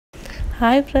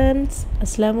Hi friends,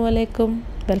 Assalamu alaikum.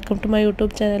 Welcome to my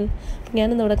YouTube channel.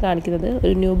 ഞാനിന്ന് ഇവിടെ കാണിക്കുന്നത്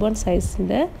ഒരു ന്യൂബോൺ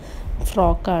സൈസിൻ്റെ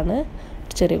ഫ്രോക്കാണ്.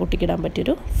 ചെറിയ കുട്ടിക്ക് ഇടാൻ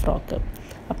പറ്റിയൊരു ഫ്രോക്ക്.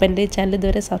 അപ്പോൾ എൻ്റെ ഈ ചാനൽ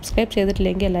ഇതുവരെ സബ്സ്ക്രൈബ്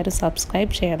ചെയ്തിട്ടില്ലെങ്കിൽ എല്ലാവരും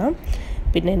സബ്സ്ക്രൈബ് ചെയ്യണം.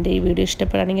 പിന്നെ എൻ്റെ ഈ വീഡിയോ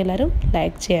ഇഷ്ടപ്പെടുകയാണെങ്കിൽ എല്ലാവരും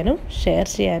ലൈക്ക് ചെയ്യാനും ഷെയർ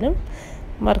ചെയ്യാനും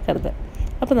മറക്കരുത്.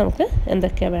 അപ്പോൾ നമുക്ക്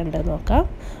എന്തൊക്കെയാണ് വേണ്ടതെന്ന് നോക്കാം.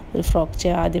 ഒരു ഫ്രോക്ക്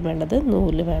ചെയ്യാൻ ആദ്യം വേണ്ടത്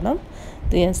നൂല് വേണം.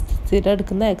 ഇത് ഞാൻ സ്ഥിരം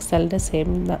എടുക്കുന്ന എക്സലിൻ്റെ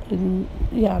സെയിം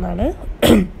യാണാണ്.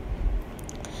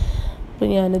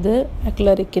 അപ്പോൾ ഞാനിത്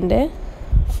അക്ലറിക്കിൻ്റെ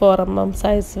 4mm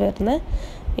സൈസ് വരുന്ന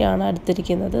യാണ്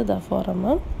എടുത്തിരിക്കുന്നത്. ഇതാ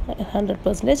 4mm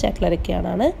 100% അക്ലറിക്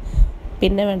യാണാണ്.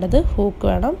 പിന്നെ വേണ്ടത് ഹൂക്ക്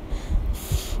വേണം.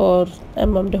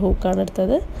 4mm ഹൂക്കാണ്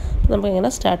എടുത്തത്.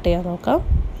 നമുക്കിങ്ങനെ സ്റ്റാർട്ട് ചെയ്യാൻ നോക്കാം.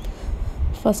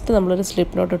 ഫസ്റ്റ് നമ്മളൊരു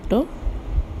സ്ലിപ്പ് നോട്ട് ഇട്ടു.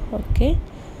 ഓക്കെ,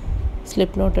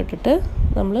 സ്ലിപ്പ് നോട്ട് ഇട്ടിട്ട്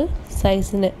നമ്മൾ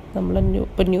സൈസിന്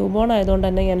ഇപ്പോൾ ന്യൂ ബോൺ ആയതുകൊണ്ട്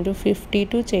തന്നെ ഞാനൊരു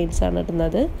 52 ചെയിൻസാണ്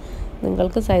ഇടുന്നത്.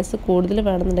 നിങ്ങൾക്ക് സൈസ് കൂടുതൽ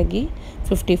വേണമെന്നുണ്ടെങ്കിൽ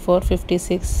 54,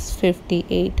 56,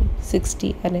 58, 60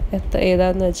 അങ്ങനെ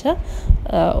ഏതാണെന്ന് വെച്ചാൽ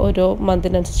ഓരോ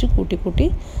മന്തിനനുസരിച്ച് കൂട്ടി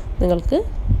നിങ്ങൾക്ക്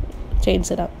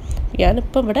ചെയിൻസ് ഇടാം.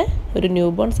 ഞാനിപ്പോൾ ഇവിടെ ഒരു ന്യൂ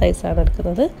ബോൺ സൈസാണ്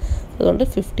എടുക്കുന്നത്, അതുകൊണ്ട്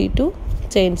 52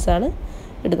 ചെയിൻസാണ്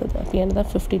ഇടുന്നത്. അപ്പോൾ ഞാനിതാ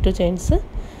 52 ചെയിൻസ്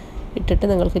ഇട്ടിട്ട്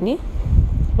നിങ്ങൾക്കിനി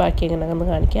ബാക്കി എങ്ങനെയാണെന്ന്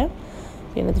കാണിക്കാം.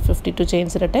 ഞാനത് 52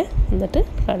 ചെയിൻസ് ഇടട്ടെ, എന്നിട്ട്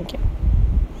കാണിക്കാം.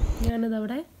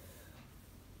 ഞാനിതവിടെ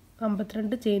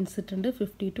 52 ചെയിൻസ് ഇട്ടുണ്ട്,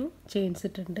 52 ചെയിൻസ്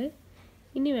ഇട്ടുണ്ട്.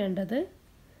 ഇനി വേണ്ടത്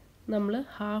നമ്മൾ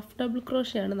ഹാഫ് ഡബിൾ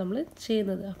ക്രോഷയാണ് നമ്മൾ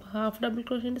ചെയ്യുന്നത്. അപ്പോൾ ഹാഫ് ഡബിൾ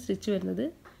ക്രോഷേൻ്റെ സ്റ്റിച്ച് വരുന്നത്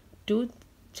 2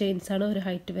 ചെയിൻസാണ് ഒരു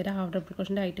ഹൈറ്റ് വരിക, ഹാഫ് ഡബിൾ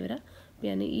ക്രോഷേൻ്റെ ഹൈറ്റ് വരിക. അപ്പോൾ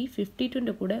ഞാൻ ഈ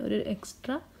 52ൻ്റെ കൂടെ ഒരു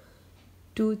എക്സ്ട്രാ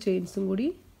 2 ചെയിൻസും കൂടി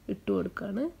ഇട്ട്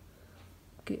കൊടുക്കുകയാണ്.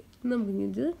 ഓക്കെ, നമുക്ക്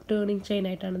ഇത് ടേണിങ് ചെയിൻ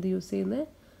ആയിട്ടാണ് ഇത് യൂസ് ചെയ്യുന്നത്.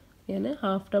 ഞാൻ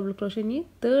ഹാഫ് ഡബിൾ ക്രോഷേ ഇനി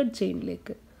 3rd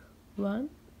ചെയിനിലേക്ക് 1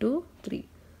 2 3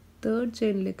 3rd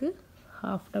ചെയിനിലേക്ക്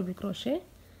half double crochet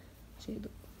ചെയ്തു.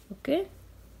 ഓക്കെ,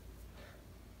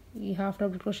 ഈ ഹാഫ്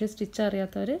ഡബിൾ ക്രോഷേ സ്റ്റിച്ച്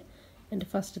അറിയാത്തവർ എൻ്റെ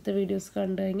ഫസ്റ്റത്തെ വീഡിയോസ്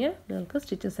കണ്ടു കഴിഞ്ഞാൽ നിങ്ങൾക്ക്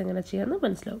സ്റ്റിച്ചസ് എങ്ങനെ ചെയ്യാമെന്ന്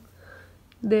മനസ്സിലാവും.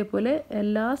 ഇതേപോലെ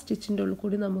എല്ലാ സ്റ്റിച്ചിൻ്റെ ഉള്ളിൽ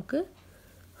കൂടി നമുക്ക്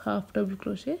ഹാഫ് ഡബിൾ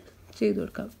ക്രോഷേ ചെയ്ത്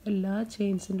കൊടുക്കാം. എല്ലാ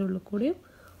ചെയിൻസിൻ്റെ ഉള്ളിൽ കൂടിയും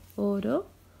ഓരോ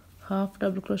ഹാഫ്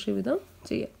ഡബിൾ ക്രോഷേ വീതം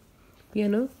ചെയ്യാം.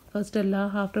 ഞാൻ ഫസ്റ്റ് എല്ലാ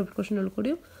ഹാഫ് ഡബിൾ ക്രോഷേൻ്റെ ഉള്ളിൽ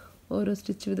കൂടിയും ഓരോ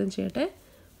സ്റ്റിച്ച് വീതം ചെയ്യട്ടെ.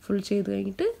 ഫുൾ ചെയ്ത്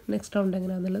കഴിഞ്ഞിട്ട് നെക്സ്റ്റ് റൗണ്ട്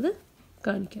എങ്ങനെയാണെന്നുള്ളത്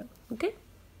കാണിക്കാം. ഓക്കെ,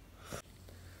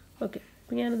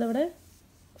 അപ്പോൾ ഞാനിതവിടെ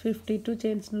 52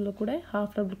 ചെയിൻസിനുള്ള കൂടെ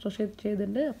ഹാഫ് ഡബിൾ ക്രോഷേ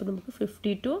ചെയ്തിട്ടുണ്ട്. അപ്പോൾ നമുക്ക്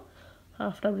 52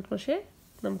 ഹാഫ് ഡബിൾ ക്രോഷേ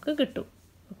നമുക്ക് കിട്ടും.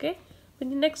 ഓക്കെ,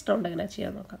 പിന്നെ നെക്സ്റ്റ് റൗണ്ട് എങ്ങനെയാണ്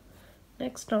ചെയ്യാൻ നോക്കാം.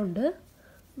 നെക്സ്റ്റ് റൗണ്ട്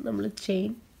നമ്മൾ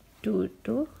ചെയിൻ 2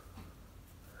 ഇട്ടു.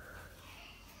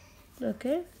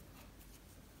 ഓക്കെ,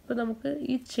 അപ്പോൾ നമുക്ക്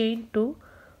ഈ ചെയിൻ 2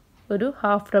 ഒരു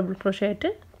ഹാഫ് ഡബിൾ ക്രോഷേ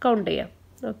ആയിട്ട് കൗണ്ട് ചെയ്യാം.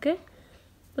 ഓക്കെ,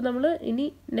 അപ്പോൾ നമ്മൾ ഇനി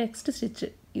നെക്സ്റ്റ് സ്റ്റിച്ച്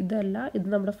ഇതല്ല, ഇത്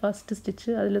നമ്മുടെ ഫസ്റ്റ് സ്റ്റിച്ച്,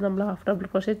 അതിൽ നമ്മൾ ഹാഫ് ഡബിൾ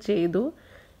ക്രോഷേ ചെയ്തു.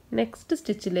 നെക്സ്റ്റ്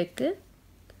സ്റ്റിച്ചിലേക്ക്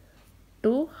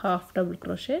 2 ഹാഫ് ഡബിൾ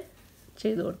ക്രോഷേ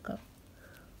ചെയ്ത് കൊടുക്കാം.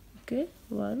 ഓക്കെ,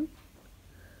 1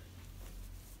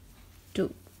 2.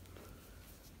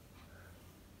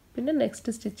 പിന്നെ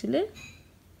next സ്റ്റിച്ചിൽ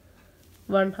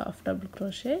 1 half double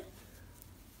crochet,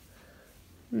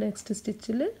 next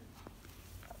സ്റ്റിച്ചിൽ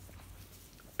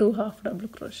 2 half double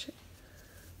crochet.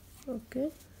 Okay,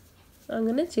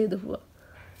 അങ്ങനെ ചെയ്തു പോവാം.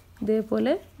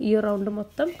 ഇതേപോലെ ഈ റൗണ്ട്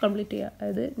മൊത്തം കംപ്ലീറ്റ് ചെയ്യുക.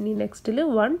 അതായത് ഇനി നെക്സ്റ്റിൽ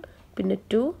 1 പിന്നെ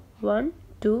 2 1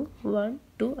 2 1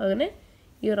 2 അങ്ങനെ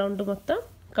ഈ റൗണ്ട് മൊത്തം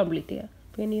കംപ്ലീറ്റ് ചെയ്യുക.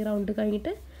 പിന്നെ ഈ റൗണ്ട്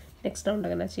കഴിഞ്ഞിട്ട് നെക്സ്റ്റ് റൗണ്ട്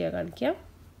അങ്ങനെ ചെയ്യാൻ കാണിക്കാം.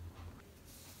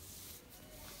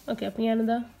 ഓക്കെ, അപ്പോൾ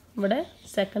ഞാനിതാ ഇവിടെ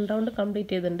സെക്കൻഡ് റൗണ്ട്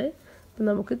കംപ്ലീറ്റ് ചെയ്തിട്ടുണ്ട്. അപ്പോൾ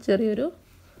നമുക്ക് ചെറിയൊരു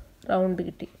റൗണ്ട്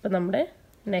കിട്ടി. അപ്പോൾ നമ്മുടെ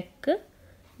നെക്ക്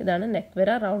ഇതാണ്, നെക്ക്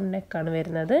വരെ റൗണ്ട് നെക്കാണ്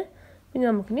വരുന്നത്. പിന്നെ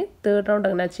നമുക്കിനി 3rd റൗണ്ട്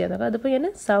അങ്ങനെ ചെയ്യാൻ നോക്കാം. അതിപ്പോൾ ഞാൻ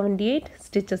 78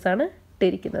 സ്റ്റിച്ചസാണ്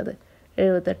ഇട്ടിരിക്കുന്നത്.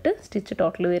 78 സ്റ്റിച്ച്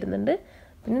ടോട്ടൽ വരുന്നുണ്ട്.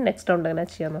 പിന്നെ നെക്സ്റ്റ് റൗണ്ട് അങ്ങനെ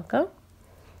ചെയ്യാൻ നോക്കാം.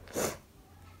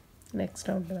 നെക്സ്റ്റ്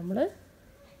റൗണ്ട് നമ്മൾ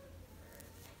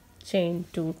ചെയിൻ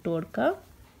 2 ഇട്ട് കൊടുക്കാം.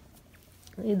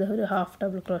 ഇത് ഒരു ഹാഫ്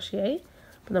ഡബിൾ ക്രോഷേ ആയി.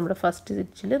 അപ്പോൾ നമ്മുടെ ഫസ്റ്റ്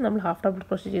സ്റ്റിച്ചിൽ നമ്മൾ ഹാഫ് ഡബിൾ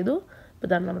ക്രോഷേ ചെയ്തു. അപ്പോൾ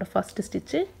ഇതാണ് നമ്മുടെ ഫസ്റ്റ്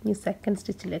സ്റ്റിച്ച്. ഈ സെക്കൻഡ്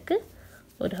സ്റ്റിച്ചിലേക്ക്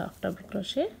ഒരു ഹാഫ് ഡബിൾ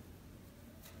ക്രോഷേ,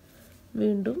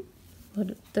 വീണ്ടും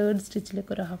ഒരു 3rd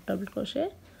സ്റ്റിച്ചിലേക്ക് ഒരു ഹാഫ് ഡബിൾ ക്രോഷേ,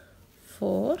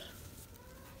 4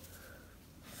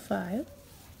 5.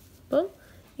 അപ്പം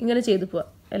ഇങ്ങനെ ചെയ്തു പോവാം.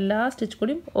 എല്ലാ സ്റ്റിച്ച്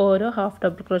കൂടിയും ഓരോ ഹാഫ്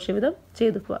ഡബിൾ ക്രോഷേ വീതം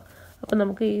ചെയ്തു പോവാം. അപ്പോൾ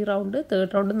നമുക്ക് ഈ റൗണ്ട് 3rd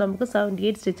റൗണ്ട് നമുക്ക്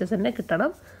 78 സ്റ്റിച്ചസ് തന്നെ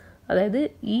കിട്ടണം. അതായത്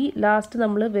ഈ ലാസ്റ്റ്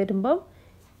നമ്മൾ വരുമ്പം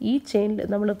ഈ ചെയിനിൽ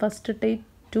നമ്മൾ ഫസ്റ്റ് ഇട്ട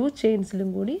 2 ചെയിൻസിലും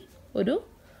കൂടി ഒരു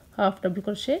ഹാഫ് ഡബിൾ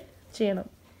ക്രോഷേ ചെയ്യണം.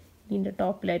 ഇതിൻ്റെ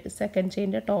ടോപ്പിലായിട്ട് സെക്കൻഡ്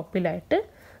ചെയിൻ്റെ ടോപ്പിലായിട്ട്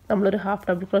നമ്മളൊരു ഹാഫ്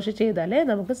ഡബിൾ ക്രോഷേ ചെയ്താലേ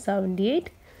നമുക്ക് 78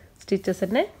 സ്റ്റിച്ചസ്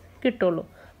തന്നെ കിട്ടുള്ളൂ.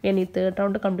 ഞാൻ ഈ 3rd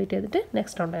റൗണ്ട് കംപ്ലീറ്റ് ചെയ്തിട്ട്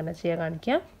നെക്സ്റ്റ് റൗണ്ട് തന്നെ ചെയ്യാൻ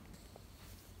കാണിക്കാം.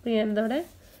 അപ്പോൾ ഞാൻ ഇതവിടെ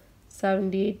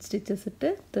 78 സ്റ്റിച്ചസ് ഇട്ട്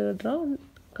 3rd റൗണ്ട്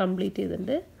കംപ്ലീറ്റ്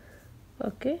ചെയ്തിട്ടുണ്ട്.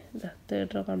 ഓക്കെ,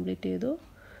 തേർഡ് റോ കംപ്ലീറ്റ് ചെയ്തു.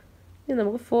 ഇനി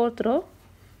നമുക്ക് ഫോർത്ത് റോ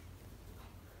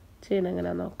ചെയ്യണം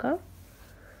എങ്ങനെയാണെന്ന് നോക്കാം.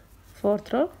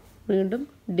 ഫോർത്ത് റോ വീണ്ടും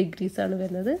ഡിഗ്രീസാണ്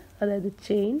വരുന്നത്, അതായത്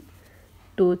ചെയിൻ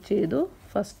 2 ചെയ്തു,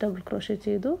 ഫസ്റ്റ് ഡബിൾ ക്രോഷേ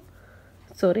ചെയ്തു,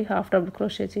 ഹാഫ് ഡബിൾ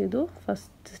ക്രോഷേ ചെയ്തു,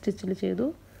 ഫസ്റ്റ് സ്റ്റിച്ചിൽ ചെയ്തു.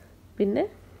 പിന്നെ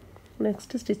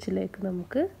നെക്സ്റ്റ് സ്റ്റിച്ചിലേക്ക്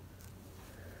നമുക്ക്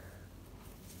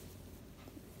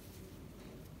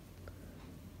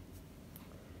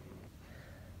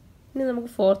ഇനി നമുക്ക്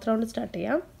ഫോർത്ത് റൗണ്ട് സ്റ്റാർട്ട്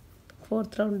ചെയ്യാം.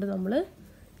 ഫോർത്ത് റൗണ്ട് നമ്മൾ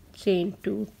ചെയിൻ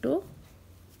 2 ഇട്ടു,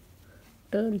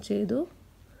 ടേൺ ചെയ്തു.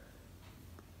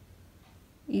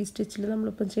 ഈ സ്റ്റിച്ചിൽ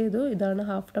നമ്മളിപ്പം ചെയ്തു, ഇതാണ്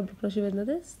ഹാഫ് ഡബിൾ ക്രോഷേ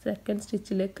വരുന്നത്. സെക്കൻഡ്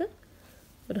സ്റ്റിച്ചിലേക്ക്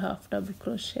ഒരു ഹാഫ് ഡബിൾ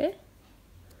ക്രോഷേ.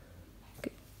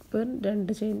 ഇപ്പം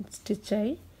 2 chain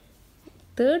സ്റ്റിച്ചായി.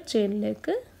 Third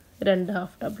ചെയിനിലേക്ക് 2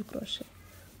 half double crochet,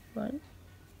 1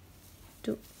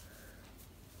 2.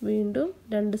 വീണ്ടും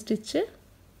 2 സ്റ്റിച്ച്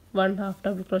 1 ഹാഫ്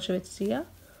ഡബിൾ ക്രോഷേ വെച്ച് ചെയ്യുക,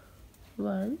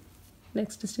 1.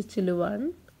 നെക്സ്റ്റ് സ്റ്റിച്ചിൽ 1.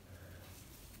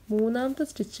 മൂന്നാമത്തെ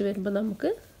സ്റ്റിച്ച് വരുമ്പോൾ നമുക്ക്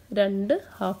 2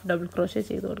 ഹാഫ് ഡബിൾ ക്രോഷേ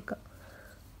ചെയ്ത് കൊടുക്കാം.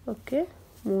 ഓക്കെ,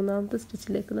 മൂന്നാമത്തെ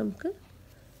സ്റ്റിച്ചിലേക്ക് നമുക്ക്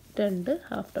 2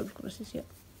 ഹാഫ് ഡബിൾ ക്രോഷേ ചെയ്യാം.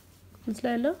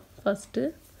 മനസ്സിലായല്ലോ? ഫസ്റ്റ്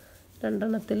 2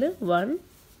 എണ്ണത്തിൽ 1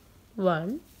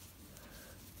 1,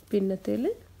 പിന്നത്തേൽ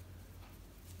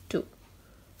 2.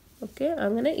 ഓക്കെ,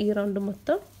 അങ്ങനെ ഈ റൗണ്ട്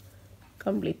മൊത്തം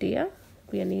കംപ്ലീറ്റ് ചെയ്യുക.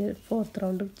 അപ്പോൾ ഞാൻ ഈ ഫോർത്ത്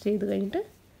റൗണ്ട് ചെയ്ത് കഴിഞ്ഞിട്ട്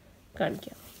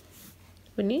കാണിക്കാം.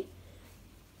 അപ്പം ഇനി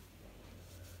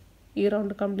ഈ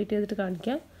റൗണ്ട് കംപ്ലീറ്റ് ചെയ്തിട്ട്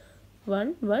കാണിക്കാം. 1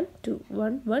 1 2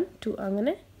 1 1 2,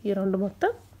 അങ്ങനെ ഈ റൗണ്ട്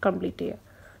മൊത്തം കംപ്ലീറ്റ് ചെയ്യുക.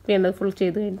 അപ്പോൾ ഞാനത് ഫുൾ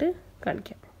ചെയ്ത് കഴിഞ്ഞിട്ട്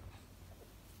കാണിക്കാം.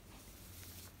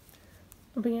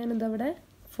 അപ്പോൾ ഞാനിതവിടെ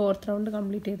ഫോർത്ത് റൗണ്ട്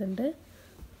കംപ്ലീറ്റ് ചെയ്തിട്ടുണ്ട്.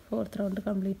 ഫോർത്ത് റൗണ്ട്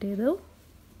കംപ്ലീറ്റ് ചെയ്തു.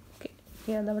 ഓക്കെ,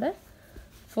 ഞാനതവിടെ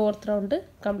ഫോർത്ത് റൗണ്ട്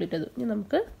കംപ്ലീറ്റ് ചെയ്തു. ഇനി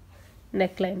നമുക്ക്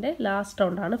neck ലൈൻ്റെ last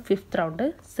റൗണ്ടാണ് fifth round.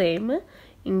 Same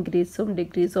ഇൻക്രീസും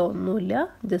ഡിക്രീസും ഒന്നുമില്ല,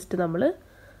 ജസ്റ്റ് നമ്മൾ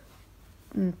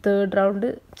തേർഡ് റൗണ്ട്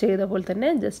ചെയ്ത പോലെ തന്നെ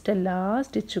ജസ്റ്റ് എല്ലാ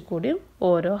സ്റ്റിച്ചിൽ കൂടിയും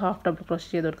ഓരോ ഹാഫ് ഡബിൾ ക്രോഷേ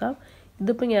ചെയ്ത് കൊടുക്കാം.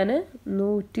 ഇതിപ്പോൾ ഞാൻ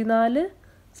 104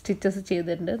 സ്റ്റിച്ചസ്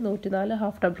ചെയ്തിട്ടുണ്ട്, 104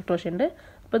 ഹാഫ് ഡബിൾ ക്രോഷേ ഉണ്ട്.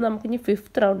 അപ്പോൾ നമുക്കിനി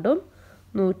ഫിഫ്ത്ത് റൗണ്ടും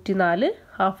 104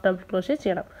 ഹാഫ് ഡബിൾ ക്രോഷേ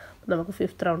ചെയ്യണം. അപ്പോൾ നമുക്ക്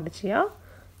ഫിഫ്ത്ത് റൗണ്ട് ചെയ്യാം.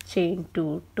 ചെയിൻ 2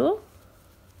 ഇട്ടു,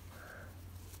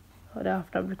 ഒരു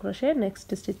ഹാഫ് ഡബിൾ ക്രോഷേ,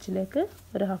 നെക്സ്റ്റ് സ്റ്റിച്ചിലേക്ക്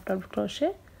ഒരു ഹാഫ് ഡബിൾ ക്രോഷേ,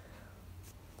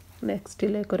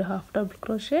 നെക്സ്റ്റിലേക്ക് ഒരു half double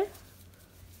crochet,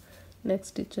 next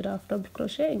stitch ഒരു ഹാഫ് ഡബിൾ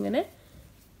ക്രോഷേ. ഇങ്ങനെ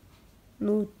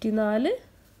 104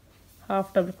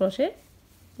 ഹാഫ് ഡബിൾ ക്രോഷേ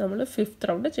നമ്മൾ ഫിഫ്ത്ത്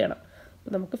റൗണ്ട് ചെയ്യണം.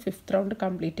 അപ്പോൾ നമുക്ക് ഫിഫ്ത്ത് റൗണ്ട്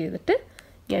കംപ്ലീറ്റ് ചെയ്തിട്ട്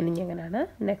ഞാനിനി എങ്ങനെയാണ്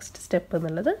നെക്സ്റ്റ് സ്റ്റെപ്പ്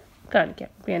എന്നുള്ളത് കാണിക്കാം.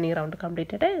 അപ്പോൾ ഞാൻ ഈ റൗണ്ട്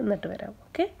കംപ്ലീറ്റ് ചെയ്തിട്ട് എന്നിട്ട് വരാം.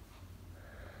 ഓക്കെ,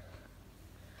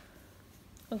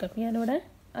 അപ്പോൾ ഞാനിവിടെ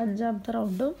 5ാമത്തെ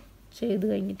റൗണ്ടും ചെയ്ത്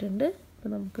കഴിഞ്ഞിട്ടുണ്ട്. അപ്പോൾ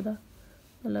നമുക്കിതാ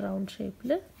നല്ല റൗണ്ട്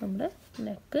ഷേപ്പിൽ നമ്മുടെ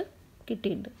നെക്ക്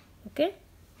കിട്ടിയിട്ടുണ്ട്. ഓക്കെ,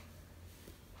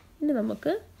 ഇനി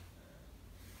നമുക്ക്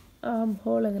ആം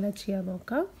ഹോൾ എങ്ങനെ ചെയ്യാൻ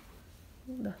നോക്കാം.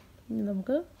 ഇനി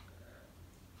നമുക്ക്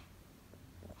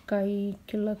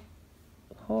കൈക്കുള്ള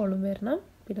ഹോളും വരണം,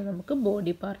 പിന്നെ നമുക്ക്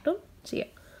ബോഡി പാർട്ടും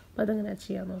ചെയ്യാം. അപ്പോൾ അതെങ്ങനെ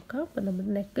ചെയ്യാൻ നോക്കാം. അപ്പോൾ നമ്മൾ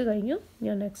നെക്ക് കഴിഞ്ഞു,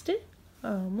 ഞാൻ നെക്സ്റ്റ്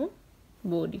ആമും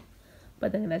ബോഡി. അപ്പോൾ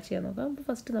അതെങ്ങനെ ചെയ്യാൻ നോക്കാം. അപ്പോൾ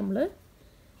ഫസ്റ്റ് നമ്മൾ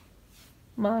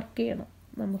മാർക്ക് ചെയ്യണം.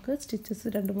 നമുക്ക് സ്റ്റിച്ചസ്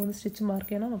 2-3 സ്റ്റിച്ച് മാർക്ക്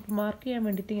ചെയ്യണം. അപ്പോൾ മാർക്ക് ചെയ്യാൻ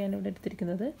വേണ്ടിയിട്ട് ഞാനിവിടെ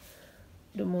എടുത്തിരിക്കുന്നത്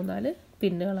ഒരു 3-4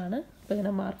 പിന്നുകളാണ്. അപ്പോൾ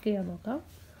ഇങ്ങനെ മാർക്ക് ചെയ്യാൻ നോക്കാം.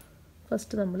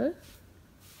 ഫസ്റ്റ് നമ്മൾ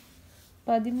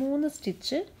 13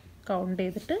 സ്റ്റിച്ച് കൗണ്ട്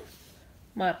ചെയ്തിട്ട്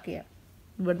മാർക്ക് ചെയ്യാം.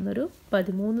 ഇവിടുന്ന് ഒരു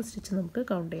 13 സ്റ്റിച്ച് നമുക്ക്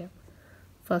കൗണ്ട് ചെയ്യാം.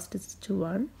 First stitch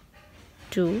 1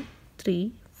 2 3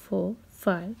 4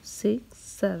 5 6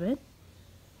 7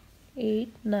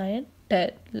 8 9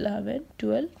 10 11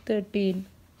 12 13.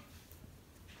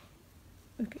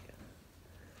 ഓക്കെ,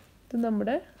 ഇത്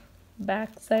നമ്മുടെ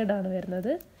ബാക്ക് സൈഡാണ്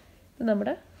വരുന്നത്. ഇത്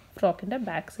നമ്മുടെ ഫ്രോക്കിൻ്റെ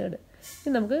ബാക്ക് സൈഡ്.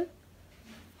 ഇനി നമുക്ക്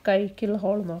കൈക്കുള്ള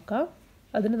ഹോൾ നോക്കാം.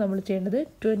 അതിന് നമ്മൾ ചെയ്യേണ്ടത്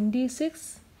 26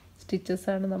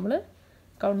 സ്റ്റിച്ചസാണ് നമ്മൾ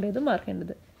കൗണ്ട് ചെയ്ത് മാർക്ക്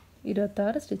ചെയ്യേണ്ടത്.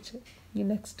 26 സ്റ്റിച്ച്. ഈ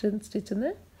നെക്സ്റ്റ് സ്റ്റിച്ചിൽ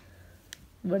നിന്ന്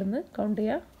ഇവിടുന്ന് കൗണ്ട്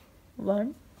ചെയ്യാം. 1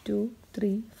 2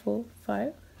 3 4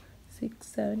 5 6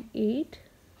 7 8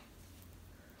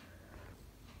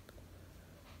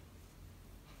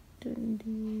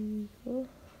 24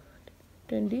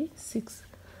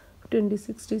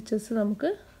 26 സ്റ്റിച്ചസ് നമുക്ക്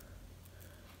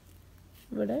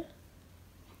ഇവിടെ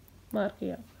മാർക്ക്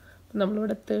ചെയ്യാം. അപ്പം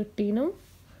നമ്മളിവിടെ 13ഉം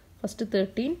ഫസ്റ്റ്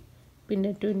 13 പിന്നെ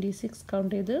 26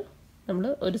 കൗണ്ട് ചെയ്ത് നമ്മൾ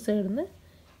ഒരു സൈഡിൽ നിന്ന്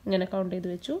ഇങ്ങനെ കൗണ്ട് ചെയ്ത്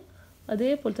വെച്ചു.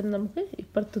 അതേപോലെ തന്നെ നമുക്ക്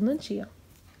ഇപ്പുറത്തുനിന്നും ചെയ്യാം.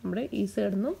 നമ്മുടെ ഈ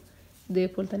സൈഡിൽ നിന്നും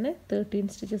ഇതേപോലെ തന്നെ 13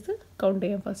 സ്റ്റിച്ചസ് കൗണ്ട്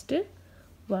ചെയ്യാം. ഫസ്റ്റ്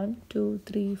 1 2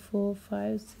 3 4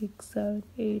 5 6 7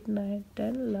 8 9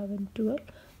 10 11 12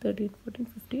 13 14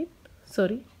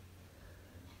 15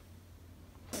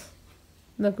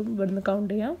 നമുക്ക് ഇവിടുന്ന്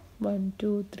കൗണ്ട് ചെയ്യാം. 1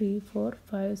 2 3 4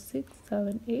 5 6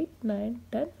 7 8 9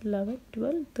 10 11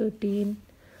 12 13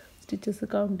 സ്റ്റിച്ചസ്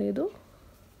കൗണ്ട് ചെയ്തു,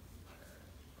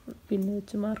 പിന്നെ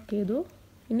വെച്ച് മാർക്ക് ചെയ്തു.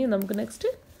 ഇനി നമുക്ക് നെക്സ്റ്റ്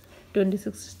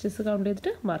 26 സ്റ്റിച്ചസ് കൗണ്ട്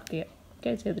ചെയ്തിട്ട് മാർക്ക് ചെയ്യാം.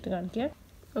 ഓക്കെ, ചെയ്തിട്ട് കാണിക്കാം.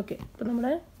 ഓക്കെ, അപ്പോൾ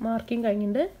നമ്മുടെ മാർക്കിങ്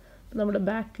കഴിഞ്ഞിട്ടുണ്ട്. നമ്മുടെ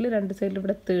ബാക്കിൽ രണ്ട് സൈഡിൽ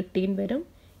ഇവിടെ 13 വരും,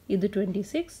 ഇത്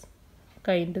 26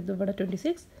 കഴിഞ്ഞിട്ട് ഇവിടെ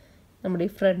 26, നമ്മുടെ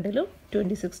ഈ ഫ്രണ്ടിലും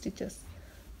 26 സ്റ്റിച്ചസ്.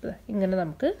 ഇങ്ങനെ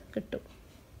നമുക്ക് കിട്ടും.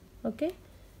 ഓക്കെ,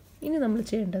 ഇനി നമ്മൾ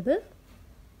ചെയ്യേണ്ടത്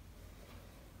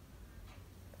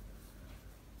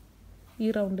ഈ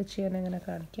റൗണ്ട് ചെയ്യാൻ എങ്ങനെ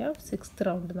കാണിക്കാം. 6th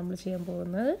റൗണ്ട് നമ്മൾ ചെയ്യാൻ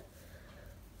പോകുന്നത്,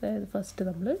 അതായത് ഫസ്റ്റ്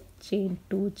നമ്മൾ ചെയിൻ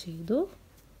 2 ചെയ്തു,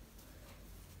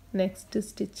 നെക്സ്റ്റ്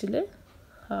സ്റ്റിച്ചിൽ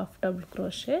ഹാഫ് ഡബിൾ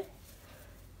ക്രോഷേ,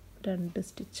 2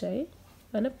 സ്റ്റിച്ചായി,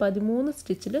 അങ്ങനെ 13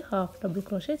 സ്റ്റിച്ചിൽ ഹാഫ് ഡബിൾ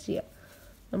ക്രോഷേ ചെയ്യാം.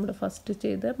 നമ്മൾ ഫസ്റ്റ്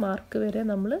ചെയ്ത മാർക്ക് വരെ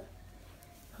നമ്മൾ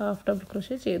ഹാഫ് ഡബിൾ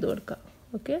ക്രോഷേ ചെയ്ത് കൊടുക്കാം.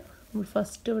 ഓക്കെ, നമ്മൾ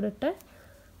ഫസ്റ്റ് ഇവിടെ ഇട്ട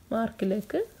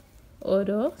മാർക്കിലേക്ക്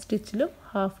ഓരോ സ്റ്റിച്ചിലും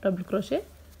ഹാഫ് ഡബിൾ ക്രോഷേ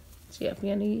ചെയ്യാം. അപ്പോൾ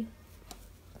ഞാൻ ഈ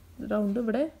റൗണ്ട്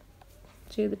ഇവിടെ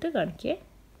ചെയ്തിട്ട് കാണിക്കേ.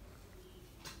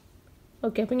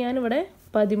 ഓക്കെ, അപ്പോൾ ഞാനിവിടെ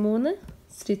 13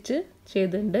 സ്റ്റിച്ച്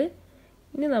ചെയ്തിട്ടുണ്ട്.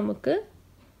 ഇനി നമുക്ക്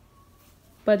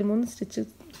 13 സ്റ്റിച്ച്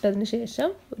ഇട്ടതിന് ശേഷം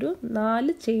ഒരു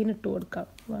 4 ചെയിൻ ഇട്ട് കൊടുക്കാം.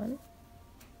 1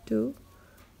 2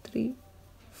 3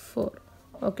 4.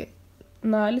 ഓക്കെ,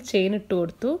 4 ചെയിൻ ഇട്ട്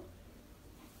കൊടുത്തു.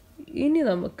 ഇനി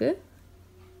നമുക്ക്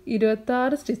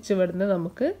 26 സ്റ്റിച്ച് ഇവിടുന്ന്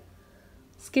നമുക്ക്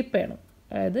സ്കിപ്പ് ചെയ്യണം.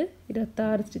 അതായത്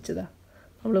 26 സ്റ്റിച്ച് ഇതാ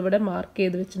നമ്മളിവിടെ മാർക്ക്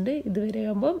ചെയ്ത് വെച്ചിട്ടുണ്ട്. ഇതുവരെ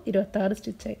ആകുമ്പം 26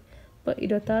 സ്റ്റിച്ചായി. അപ്പോൾ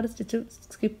 26 സ്റ്റിച്ച്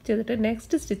സ്കിപ്പ് ചെയ്തിട്ട്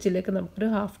നെക്സ്റ്റ് സ്റ്റിച്ചിലേക്ക് നമുക്കൊരു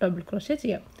ഹാഫ് ഡബിൾ ക്രോഷേ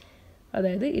ചെയ്യാം.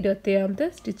 അതായത് 27ാമത്തെ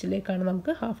സ്റ്റിച്ചിലേക്കാണ്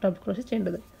നമുക്ക് ഹാഫ് ഡബിൾ ക്രോഷേ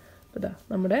ചെയ്യേണ്ടത്. അപ്പോൾ ഇതാ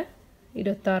നമ്മുടെ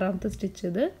 26ാമത്തെ സ്റ്റിച്ച്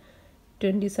ഇത്.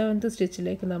 27th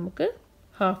സ്റ്റിച്ചിലേക്ക് നമുക്ക്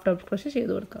ഹാഫ് ഡബിൾ ക്രോഷേ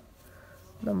ചെയ്ത് കൊടുക്കാം.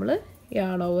 നമ്മൾ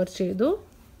യാൺ ഓവർ ചെയ്തു,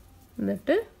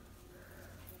 എന്നിട്ട്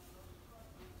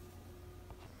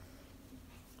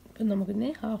ഇപ്പം നമുക്കിനി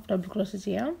ഹാഫ് ഡബിൾ ക്രോഷേ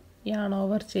ചെയ്യാം. യാൺ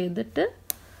ഓവർ ചെയ്തിട്ട്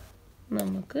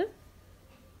നമുക്ക്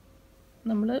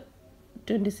നമ്മൾ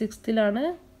 26ത്തിലാണ്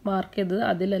മാർക്ക് ചെയ്തത്,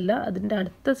 അതിലല്ല അതിൻ്റെ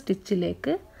അടുത്ത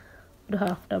സ്റ്റിച്ചിലേക്ക് ഒരു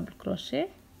ഹാഫ് ഡബിൾ ക്രോഷേ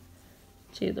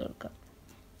ചെയ്ത് കൊടുക്കാം.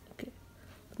 ഓക്കെ,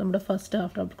 നമ്മുടെ ഫസ്റ്റ്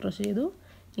ഹാഫ് ഡബിൾ ക്രോഷേ ചെയ്തു.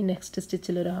 ഈ നെക്സ്റ്റ്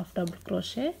സ്റ്റിച്ചിൽ ഒരു ഹാഫ് ഡബിൾ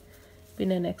ക്രോഷേ,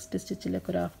 പിന്നെ നെക്സ്റ്റ് സ്റ്റിച്ചിലേക്ക്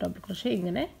ഒരു ഹാഫ് ഡബിൾ ക്രോഷേ,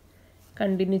 ഇങ്ങനെ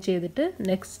കണ്ടിന്യൂ ചെയ്തിട്ട്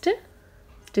നെക്സ്റ്റ്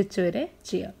സ്റ്റിച്ച് വരെ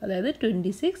ചെയ്യാം. അതായത്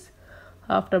 26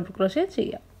 ഹാഫ് ഡബിൾ ക്രോഷേ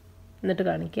ചെയ്യാം. എന്നിട്ട്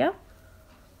കാണിക്കാം.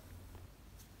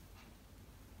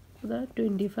 അതാ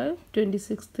 25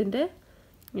 26ത്തിൻ്റെ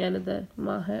ഞാനിത്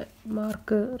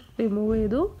മാർക്ക് റിമൂവ്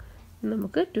ചെയ്തു.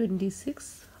 നമുക്ക് 26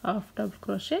 ഹാഫ് ഡബിൾ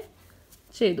ക്രോഷേ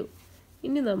ചെയ്തു.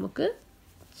 ഇനി നമുക്ക്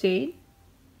ചെയിൻ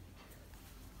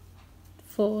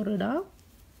 4 ഇടാം.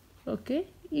 ഓക്കെ,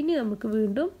 ഇനി നമുക്ക്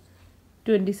വീണ്ടും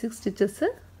 26 സ്റ്റിച്ചസ്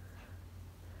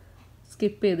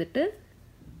സ്കിപ്പ് ചെയ്തിട്ട്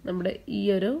നമ്മുടെ ഈ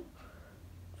ഒരു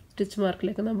സ്റ്റിച്ച്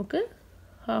മാർക്കിലേക്ക് നമുക്ക്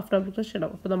ഹാഫ് ഡബിൾ ക്രോഷേ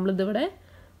ഇടാം. അപ്പോൾ നമ്മളിതിവിടെ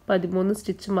 13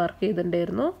 സ്റ്റിച്ച് മാർക്ക്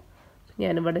ചെയ്തിട്ടുണ്ടായിരുന്നു.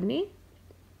 ഞാനിവിടെ ഇനി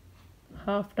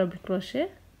ഹാഫ് ഡബിൾ ക്രോഷേ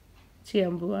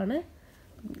ചെയ്യാൻ പോവാണ്.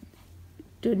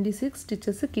 26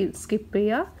 സ്റ്റിച്ചസ് സ്കിപ്പ്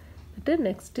ചെയ്യുക. എന്നിട്ട്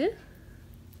നെക്സ്റ്റ്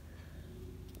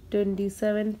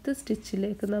 27th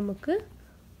സ്റ്റിച്ചിലേക്ക് നമുക്ക്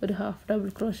ഒരു ഹാഫ് ഡബിൾ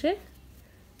ക്രോഷേ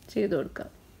ചെയ്ത്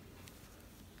കൊടുക്കാം.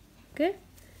 ഓക്കെ,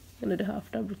 ഇങ്ങനൊരു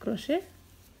ഹാഫ് ഡബിൾ ക്രോഷേ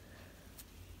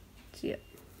ചെയ്യാം.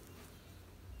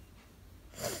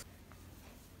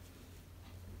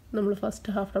 നമ്മൾ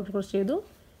ഫസ്റ്റ് ഹാഫ് ഡബിൾ ക്രോഷേ ചെയ്തു,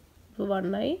 ഇപ്പോൾ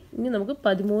 1 ആയി. ഇനി നമുക്ക്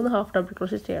 13 ഹാഫ് ഡബിൾ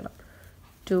ക്രോഷേ ചെയ്യണം.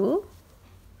 2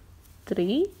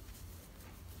 3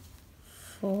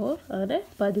 4 അങ്ങനെ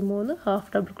 13 ഹാഫ്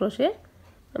ഡബിൾ ക്രോഷേ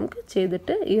നമുക്ക്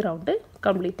ചെയ്തിട്ട് ഈ റൗണ്ട്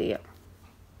കംപ്ലീറ്റ് ചെയ്യാം.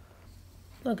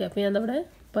 ഓക്കെ, അപ്പോൾ ഞാനവിടെ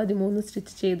 13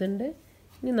 സ്റ്റിച്ച് ചെയ്തിട്ടുണ്ട്.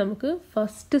 ഇനി നമുക്ക്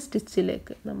ഫസ്റ്റ്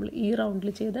സ്റ്റിച്ചിലേക്ക്, നമ്മൾ ഈ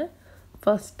റൗണ്ടിൽ ചെയ്ത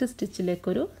ഫസ്റ്റ്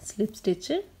സ്റ്റിച്ചിലേക്കൊരു സ്ലിപ്പ്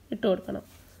സ്റ്റിച്ച് ഇട്ട് കൊടുക്കണം.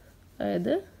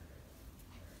 അതായത്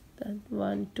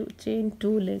 1 2 ചെയിൻ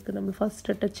 2ലേക്ക്, നമ്മൾ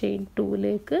ഫസ്റ്റ് ഇട്ട ചെയിൻ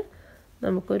 2ലേക്ക്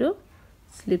നമുക്കൊരു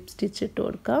സ്ലിപ്പ് സ്റ്റിച്ച് ഇട്ട്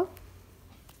കൊടുക്കാം.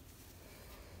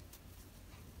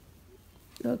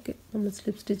 ഓക്കെ, നമ്മൾ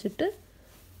സ്ലിപ്പ് സ്റ്റിച്ച് ഇട്ട്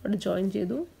അവിടെ ജോയിൻ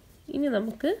ചെയ്തു. ഇനി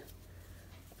നമുക്ക്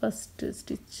ഫസ്റ്റ്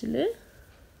സ്റ്റിച്ചിൽ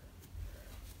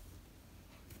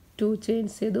 2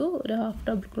 ചെയിൻസ് ചെയ്തു, ഒരു ഹാഫ്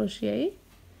ഡബിൾ ക്രോഷേ ആയി.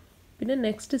 പിന്നെ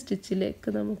നെക്സ്റ്റ് സ്റ്റിച്ചിലേക്ക്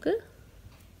നമുക്ക്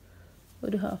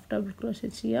ഒരു ഹാഫ് ഡബിൾ ക്രോഷേ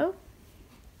ചെയ്യാം.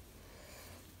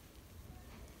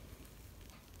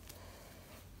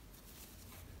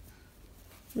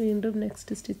 വീണ്ടും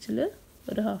നെക്സ്റ്റ് സ്റ്റിച്ചിൽ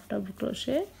ഒരു ഹാഫ് ഡബിൾ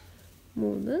ക്രോഷേ,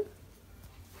 3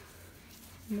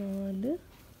 4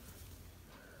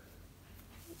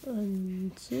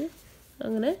 5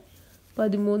 അങ്ങനെ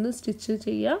 13 സ്റ്റിച്ച്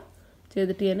ചെയ്യാം.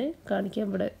 ചെയ്തിട്ട് ഞാൻ കാണിക്കാം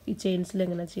ഇവിടെ ഈ ചെയിൻസിൽ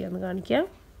എങ്ങനെ ചെയ്യാമെന്ന് കാണിക്കാം.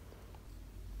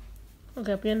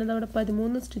 ഓക്കെ, അപ്പോൾ ഞാനത് അവിടെ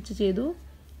 13 സ്റ്റിച്ച് ചെയ്തു.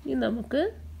 ഇനി നമുക്ക്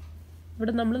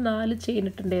ഇവിടെ നമ്മൾ 4 ചെയിൻ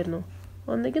ഇട്ടിട്ടുണ്ടായിരുന്നു.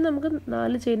 ഒന്നെങ്കിൽ നമുക്ക്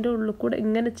 4 ചെയിൻ്റെ ഉള്ളിൽ കൂടെ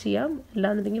ഇങ്ങനെ ചെയ്യാം,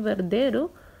 അല്ലാന്നുണ്ടെങ്കിൽ വെറുതെ ഒരു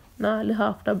 4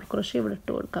 ഹാഫ് ഡബിൾ ക്രോഷേ ഇവിടെ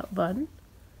ഇട്ട് കൊടുക്കാം. 1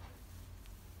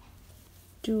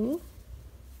 2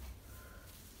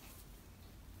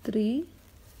 3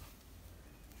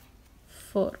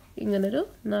 4 ഇങ്ങനൊരു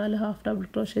 4 ഹാഫ് ഡബിൾ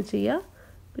ക്രോഷേ ചെയ്യാം.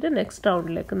 പിന്നെ നെക്സ്റ്റ്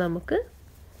റൗണ്ടിലേക്ക് നമുക്ക്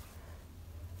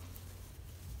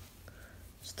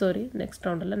നെക്സ്റ്റ്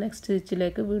റൗണ്ടല്ല, നെക്സ്റ്റ്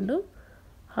സ്റ്റിച്ചിലേക്ക് വീണ്ടും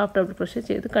ഹാഫ് ഡബിൾ ക്രോഷേ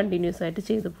ചെയ്ത് കണ്ടിന്യൂസ് ആയിട്ട്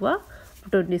ചെയ്ത് പോവാം.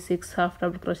 26 ഹാഫ്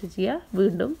ഡബിൾ ക്രോഷേ ചെയ്യുക,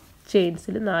 വീണ്ടും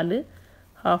ചെയിൻസിൽ 4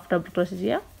 ഹാഫ് ഡബിൾ ക്രോഷേ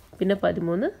ചെയ്യുക, പിന്നെ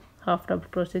 13 ഹാഫ് ഡബിൾ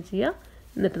ക്രോഷേ ചെയ്യുക.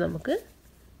 എന്നിട്ട് നമുക്ക്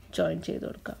ജോയിൻ ചെയ്ത്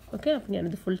കൊടുക്കാം. ഓക്കെ, അപ്പോൾ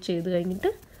ഞാനിത് ഫുൾ ചെയ്ത്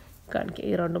കഴിഞ്ഞിട്ട് കാണിക്കാം.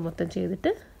 ഈ റൗണ്ട് മൊത്തം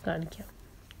ചെയ്തിട്ട് കാണിക്കാം.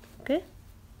 ഓക്കെ,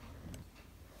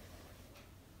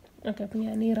 അപ്പോൾ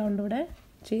ഞാൻ ഈ റൗണ്ട് ഇവിടെ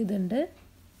ചെയ്തിട്ടുണ്ട്.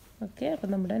 ഓക്കെ, അപ്പോൾ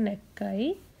നമ്മുടെ നെക്കായി,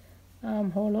 ആം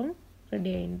ഹോളും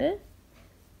റെഡി ആയിട്ടുണ്ട്.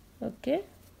 ഓക്കെ,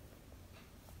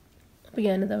 അപ്പോൾ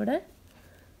ഞാനിതവിടെ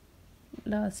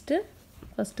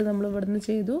ഫസ്റ്റ് നമ്മൾ ഇവിടുന്ന്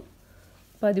ചെയ്തു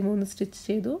 13 സ്റ്റിച്ച്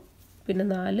ചെയ്തു, പിന്നെ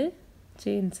 4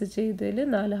 ചെയിൻസ് ചെയ്തതിൽ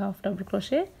 4 ഹാഫ് ഡബിൾ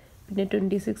ക്രോഷേ, പിന്നെ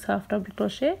 26 ഹാഫ് ഡബിൾ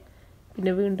ക്രോഷേ,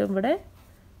 പിന്നെ വീണ്ടും ഇവിടെ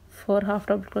 4 half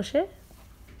double crochet,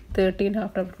 13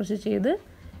 half double crochet ചെയ്ത്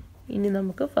ഇനി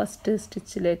നമുക്ക് ഫസ്റ്റ്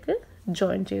സ്റ്റിച്ചിലേക്ക്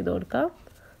ജോയിൻ ചെയ്ത് കൊടുക്കാം.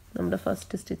 നമ്മുടെ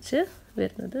ഫസ്റ്റ് സ്റ്റിച്ച്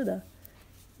വരുന്നത് ഇതാ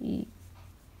ഈ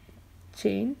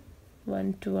ചെയിൻ 1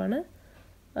 2 ആണ്.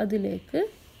 അതിലേക്ക്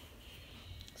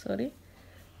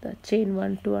ചെയിൻ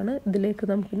 1 2 ആണ്. ഇതിലേക്ക്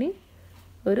നമുക്കിനി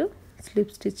ഒരു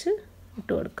സ്ലിപ്പ് സ്റ്റിച്ച്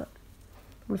ഇട്ട് കൊടുക്കാം.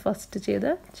 നമ്മൾ ഫസ്റ്റ് ചെയ്ത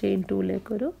ചെയിൻ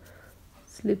 2ലേക്ക് ഒരു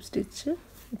സ്ലിപ്പ് സ്റ്റിച്ച്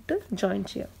ഇട്ട് ജോയിൻ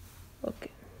ചെയ്യാം. ഓക്കെ,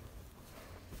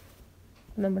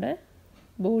 നമ്മുടെ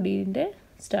ബോഡീൻ്റെ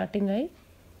സ്റ്റാർട്ടിംഗ് ആയി.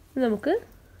 നമുക്ക്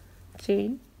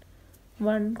ചെയിൻ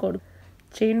 1 കൊടുക്കും.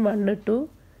 ചെയിൻ 1 ഇട്ടു.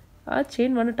 ആ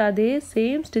ചെയിൻ 1 ഇട്ട് അതേ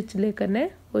സെയിം സ്റ്റിച്ചിലേക്ക് തന്നെ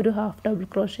ഒരു ഹാഫ് ഡബിൾ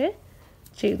ക്രോഷേ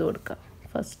ചെയ്ത് കൊടുക്കാം.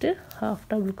 ഫസ്റ്റ് ഹാഫ്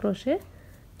ഡബിൾ ക്രോഷേ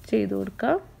ചെയ്ത്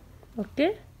കൊടുക്കാം. ഓക്കെ,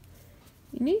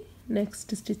 ഇനി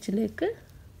നെക്സ്റ്റ് സ്റ്റിച്ചിലേക്ക്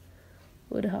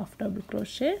ഒരു ഹാഫ് ഡബിൾ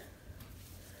ക്രോഷേ,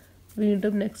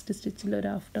 വീണ്ടും നെക്സ്റ്റ് സ്റ്റിച്ചിൽ ഒരു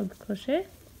ഹാഫ് ഡബിൾ ക്രോഷേ.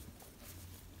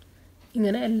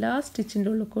 ഇങ്ങനെ എല്ലാ സ്റ്റിച്ചിൻ്റെ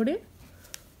ഉള്ളിൽ കൂടി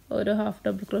ഓരോ ഹാഫ്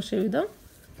ഡബിൾ ക്രോഷേ വീതം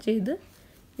ചെയ്ത്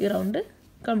ഈ റൗണ്ട്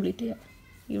കംപ്ലീറ്റ് ചെയ്യാം.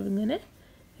 ഇങ്ങനെ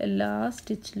എല്ലാ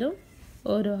സ്റ്റിച്ചിലും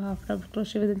ഓരോ ഹാഫ് ഡബിൾ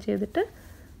ക്രോഷേ വീതം ചെയ്തിട്ട്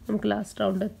നമുക്ക് ലാസ്റ്റ്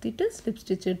റൗണ്ട് എത്തിയിട്ട് സ്ലിപ്പ്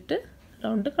സ്റ്റിച്ച് ഇട്ട്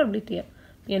റൗണ്ട് കംപ്ലീറ്റ് ചെയ്യാം.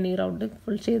 ഞാൻ ഈ റൗണ്ട്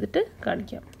ഫുൾ ചെയ്തിട്ട്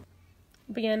കാണിക്കാം.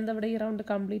 അപ്പോൾ ഞാനിതവിടെ ഈ റൗണ്ട്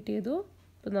കംപ്ലീറ്റ് ചെയ്തു.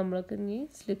 അപ്പോൾ നമ്മൾക്ക് ഇനി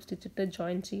സ്ലിപ്പ് സ്റ്റിച്ച് ഇട്ട്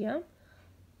ജോയിൻ ചെയ്യാം.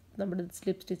 നമ്മുടെ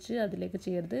സ്ലിപ്പ് സ്റ്റിച്ച് അതിലേക്ക്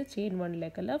ചെയ്യരുത്, chain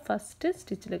 1ലേക്കല്ല, first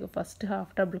സ്റ്റിച്ചിലേക്ക്, first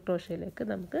half double ക്രോഷയിലേക്ക്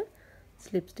നമുക്ക്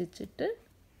സ്ലിപ്പ് സ്റ്റിച്ച് ഇട്ട്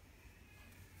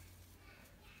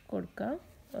കൊടുക്കാം.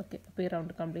 ഓക്കെ, അപ്പോൾ ഈ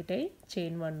റൗണ്ട് കംപ്ലീറ്റ് ആയി.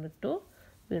 ചെയിൻ 1 ഇട്ടു,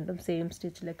 വീണ്ടും same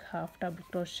സ്റ്റിച്ചിലേക്ക് half double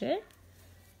crochet.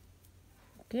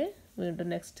 Okay, വീണ്ടും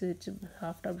next stitch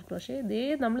half double crochet. ഇതേ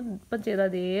നമ്മൾ ഇപ്പം ചെയ്ത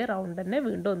അതേ റൗണ്ട് തന്നെ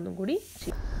വീണ്ടും ഒന്നും കൂടി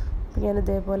ചെയ്യും. അപ്പോൾ ഞാൻ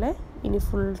ഇതേപോലെ ഇനി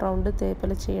ഫുൾ റൗണ്ട്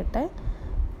ഇതേപോലെ ചെയ്യട്ടെ.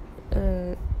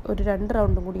 ഒരു 2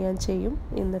 റൗണ്ടും കൂടി ഞാൻ ചെയ്യും.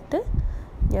 എന്നിട്ട്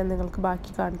ഞാൻ നിങ്ങൾക്ക്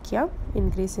ബാക്കി കാണിക്കാം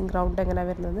ഇൻക്രീസിങ് റൗണ്ട് എങ്ങനെയാണ്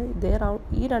വരുന്നത്.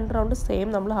 ഈ 2 റൗണ്ട് സെയിം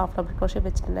നമ്മൾ ഹാഫ് ഡബിൾ ക്രോഷേ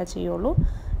വെച്ചിട്ട് തന്നെ ചെയ്യുള്ളൂ.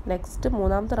 നെക്സ്റ്റ്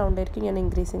 3ാമത്തെ റൗണ്ടായിരിക്കും ഞാൻ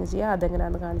ഇൻക്രീസിങ് ചെയ്യുക.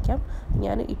 അതെങ്ങനെയാണെന്ന് കാണിക്കാം.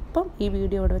 ഞാൻ ഇപ്പം ഈ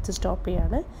വീഡിയോ ഇവിടെ വെച്ച് സ്റ്റോപ്പ്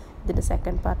ചെയ്യാണ്. ഇതിൻ്റെ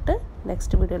സെക്കൻഡ് പാർട്ട്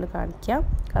നെക്സ്റ്റ് വീഡിയോയിൽ കാണിക്കാം.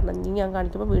 കാരണം ഇനി ഞാൻ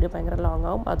കാണിക്കുമ്പോൾ വീഡിയോ ഭയങ്കര ലോങ്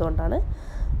ആവും, അതുകൊണ്ടാണ്.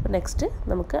 അപ്പോൾ നെക്സ്റ്റ്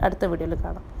നമുക്ക് അടുത്ത വീഡിയോയിൽ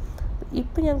കാണാം.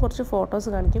 ഇപ്പം ഞാൻ കുറച്ച് ഫോട്ടോസ്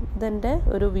കാണിക്കും. ഇതെൻ്റെ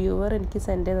ഒരു വ്യൂവർ എനിക്ക്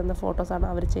സെൻഡ് ചെയ്ത് തന്ന ഫോട്ടോസാണ്.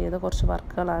 അവർ ചെയ്ത കുറച്ച്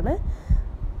വർക്കുകളാണ്.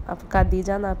 അപ്പോൾ ഖദീജ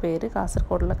എന്നാ പേര്,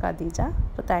 കാസർഗോഡുള്ള ഖദീജ.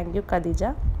 അപ്പോൾ താങ്ക് യു ഖദീജ.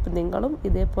 അപ്പോൾ നിങ്ങളും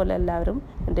ഇതേപോലെ എല്ലാവരും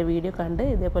എൻ്റെ വീഡിയോ കണ്ട്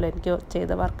ഇതേപോലെ എനിക്ക്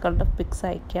ചെയ്ത വർക്കുകളുടെ പിക്സ്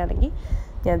അയക്കുകയാണെങ്കിൽ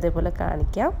ഞാൻ ഇതേപോലെ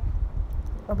കാണിക്കാം.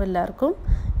 അപ്പോൾ എല്ലാവർക്കും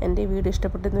എൻ്റെ വീഡിയോ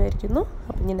ഇഷ്ടപ്പെട്ടെന്ന് വിചാരിക്കുന്നു.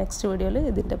 അപ്പോൾ ഇനി നെക്സ്റ്റ് വീഡിയോയിൽ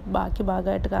ഇതിൻ്റെ ബാക്കി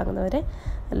ഭാഗമായിട്ട് കാണുന്നവരെ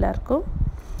എല്ലാവർക്കും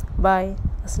ബൈ,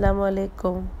 അസ്സലാമു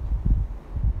അലൈക്കും.